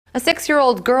A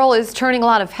 6-year-old girl is turning a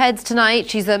lot of heads tonight.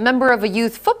 She's a member of a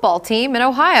youth football team in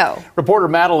Ohio. Reporter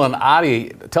Madeline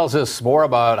Oddie tells us more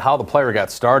about how the player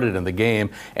got started in the game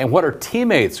and what her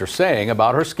teammates are saying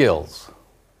about her skills.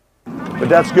 But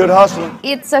that's good hustling.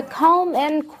 It's a calm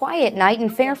and quiet night in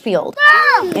Fairfield,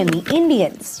 and the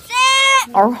Indians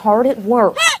are hard at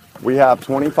work. We have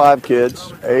 25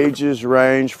 kids. Ages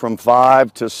range from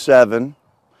 5 to 7,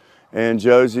 and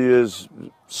Josie is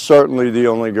certainly the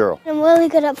only girl. I'm really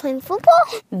good at playing football.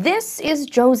 This is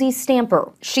Josie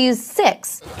Stamper. She's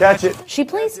 6. Catch it. She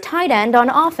plays tight end on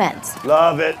offense.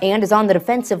 Love it. And is on the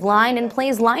defensive line and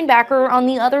plays linebacker on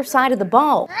the other side of the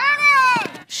ball.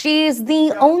 She's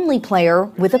the only player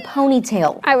with a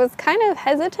ponytail. I was kind of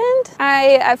hesitant.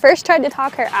 I at first tried to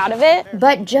talk her out of it.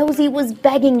 But Josie was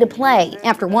begging to play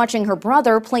after watching her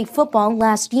brother play football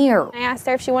last year. I asked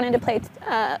her if she wanted to play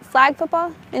flag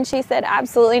football, and she said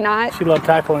absolutely not. She loved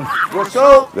tackling. What's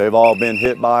up? They've all been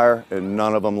hit by her, and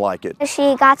none of them like it.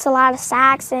 She got a lot of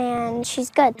sacks, and she's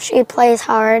good. She plays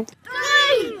hard.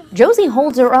 Josie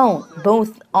holds her own,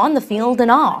 both on the field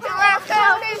and off.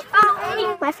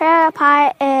 My favorite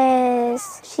part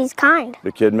is she's kind.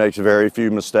 The kid makes very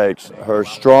few mistakes. Her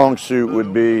strong suit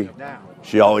would be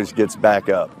she always gets back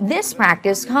up. This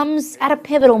practice comes at a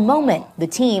pivotal moment. The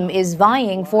team is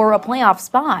vying for a playoff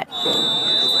spot.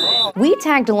 We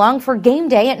tagged along for game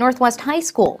day at Northwest High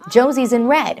School. Josie's in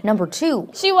red, number 2.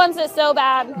 She wants it so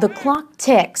bad. The clock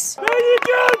ticks. There you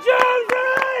go,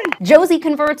 Josie! Josie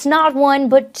converts not one,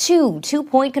 but 2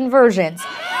 two-point conversions.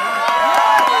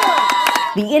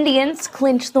 The Indians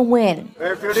clinch the win.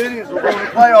 Fairfield Indians, we're going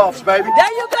to playoffs, baby.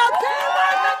 There you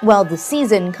go, While the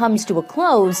season comes to a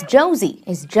close, Josie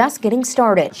is just getting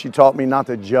started. She taught me not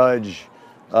to judge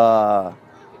the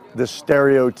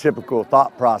stereotypical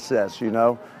thought process, you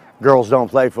know. Girls don't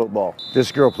play football. This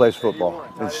girl plays football,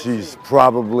 and she's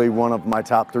probably one of my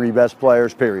top 3 best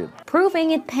players, period.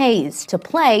 Proving it pays to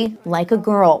play like a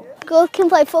girl. Girls can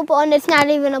play football, and it's not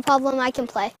even a problem. I can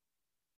play.